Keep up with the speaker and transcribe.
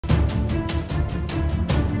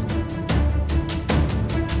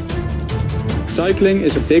Cycling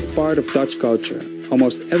is a big part of Dutch culture.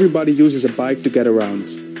 Almost everybody uses a bike to get around.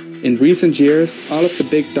 In recent years, all of the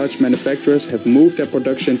big Dutch manufacturers have moved their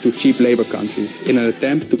production to cheap labor countries in an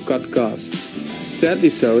attempt to cut costs. Sadly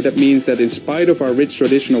so, that means that in spite of our rich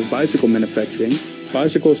tradition of bicycle manufacturing,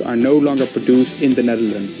 bicycles are no longer produced in the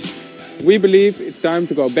Netherlands. We believe it's time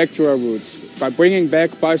to go back to our roots by bringing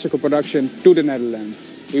back bicycle production to the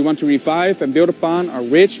Netherlands. We want to revive and build upon our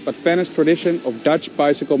rich but vanished tradition of Dutch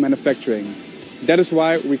bicycle manufacturing. That is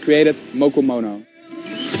why we created Mokomono.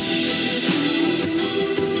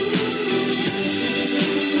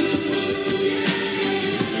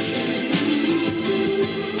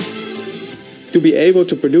 To be able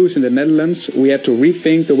to produce in the Netherlands, we had to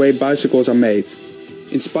rethink the way bicycles are made.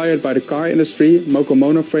 Inspired by the car industry,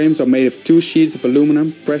 Mokomono frames are made of 2 sheets of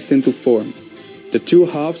aluminum pressed into form. The 2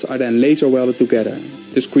 halves are then laser welded together.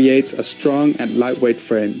 This creates a strong and lightweight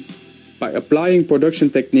frame. By applying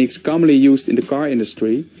production techniques commonly used in the car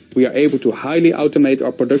industry, we are able to highly automate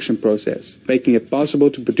our production process, making it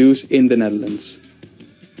possible to produce in the Netherlands.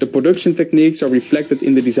 The production techniques are reflected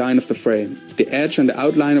in the design of the frame. The edge and the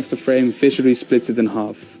outline of the frame visually splits it in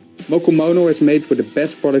half. Mokomono is made with the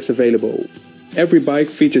best products available. Every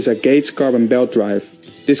bike features a Gates carbon belt drive.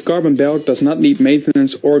 This carbon belt does not need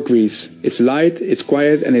maintenance or grease. It's light, it's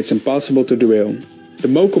quiet and it's impossible to derail. The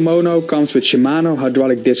Mokomono comes with Shimano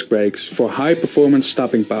hydraulic disc brakes for high performance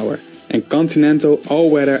stopping power and Continental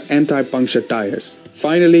all-weather anti-puncture tires.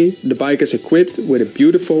 Finally, the bike is equipped with a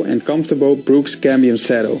beautiful and comfortable Brooks Cambium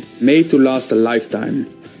saddle, made to last a lifetime.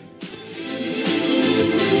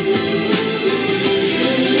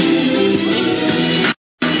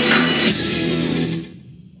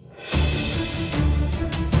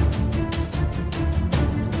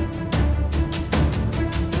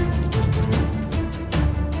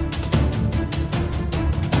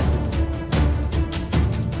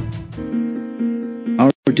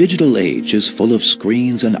 Our digital age is full of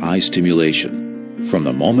screens and eye stimulation. From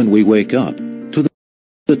the moment we wake up to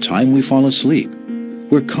the time we fall asleep,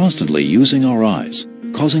 we're constantly using our eyes,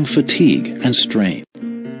 causing fatigue and strain.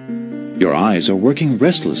 Your eyes are working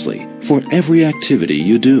restlessly for every activity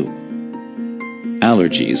you do.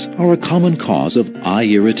 Allergies are a common cause of eye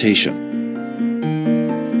irritation.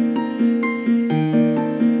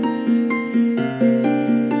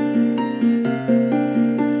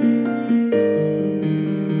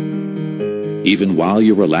 Even while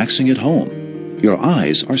you're relaxing at home, your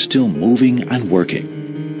eyes are still moving and working.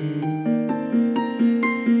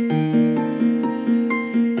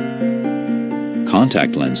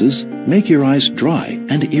 Contact lenses make your eyes dry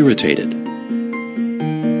and irritated.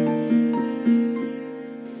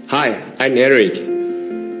 Hi, I'm Eric.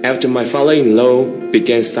 After my father-in-law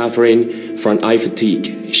began suffering from eye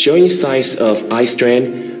fatigue, showing signs of eye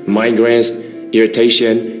strain, migraines,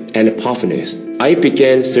 irritation, and puffiness, I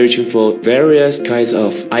began searching for various kinds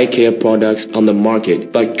of eye care products on the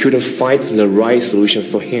market, but couldn't find the right solution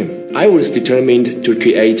for him. I was determined to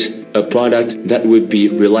create a product that would be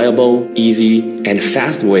reliable, easy, and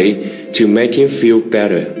fast way to make him feel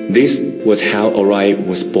better. This was how Ori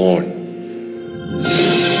was born.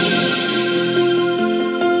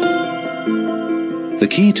 The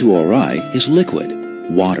key to Ori is liquid,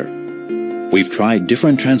 water. We've tried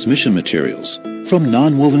different transmission materials, from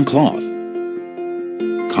non-woven cloth,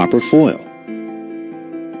 copper foil,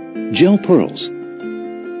 gel pearls,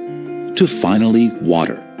 to finally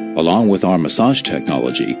water. Along with our massage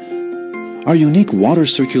technology, our unique water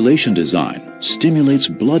circulation design stimulates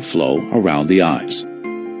blood flow around the eyes.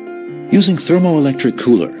 Using thermoelectric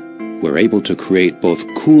cooler, we're able to create both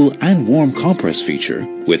cool and warm compress feature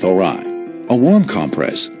with Ori. A warm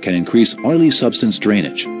compress can increase oily substance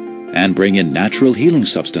drainage and bring in natural healing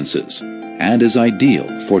substances, and is ideal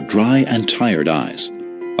for dry and tired eyes.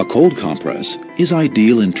 A cold compress is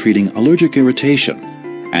ideal in treating allergic irritation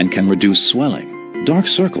and can reduce swelling, dark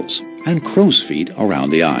circles, and crow's feet around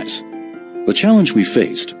the eyes. The challenge we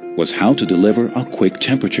faced was how to deliver a quick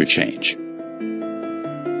temperature change.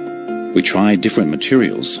 We tried different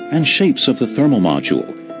materials and shapes of the thermal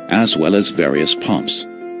module, as well as various pumps.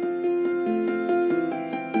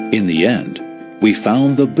 In the end, we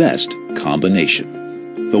found the best combination.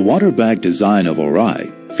 The water bag design of Ori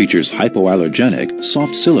features hypoallergenic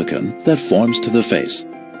soft silicone that forms to the face,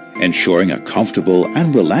 ensuring a comfortable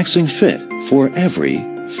and relaxing fit for every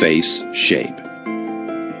face shape.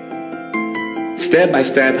 Step by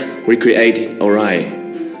step, we create Ori,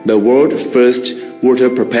 the world's first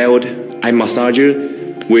water-propelled eye massager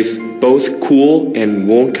with both cool and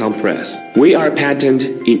warm compress. We are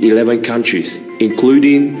patented in 11 countries,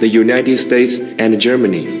 including the United States and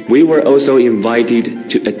Germany. We were also invited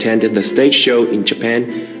to attend the stage show in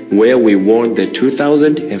Japan where we won the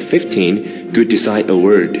 2015 Good Design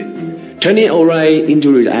Award. Turning ORI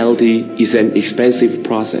into reality is an expensive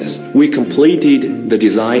process. We completed the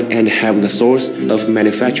design and have the source of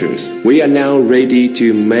manufacturers. We are now ready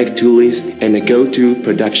to make toolings and go to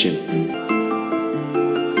production.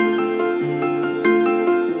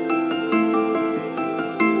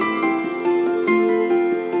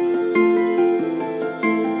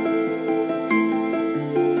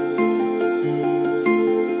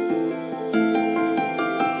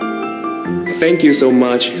 Thank you so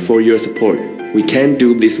much for your support. We can't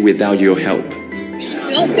do this without your help.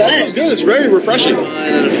 Feels good. Feels good. It's very refreshing.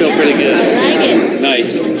 And it'll feel pretty good. I like it.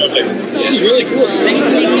 Nice. Perfect. This is really cool. So thank you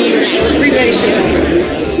so Make these next. Everybody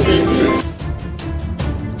should.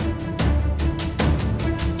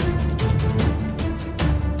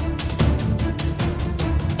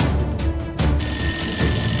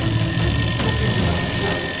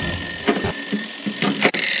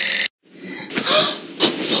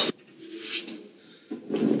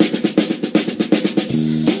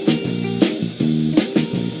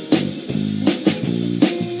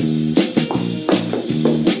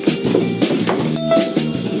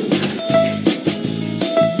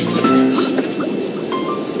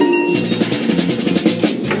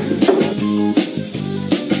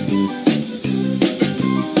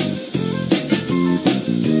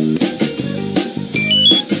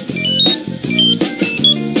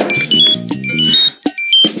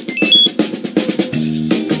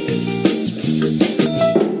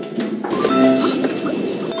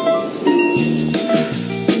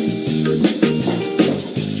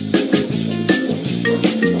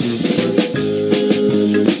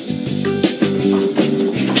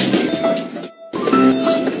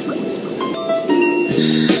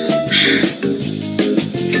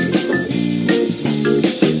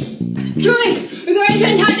 Troy, we're going to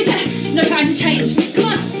Antarctica. No time to change. Come on.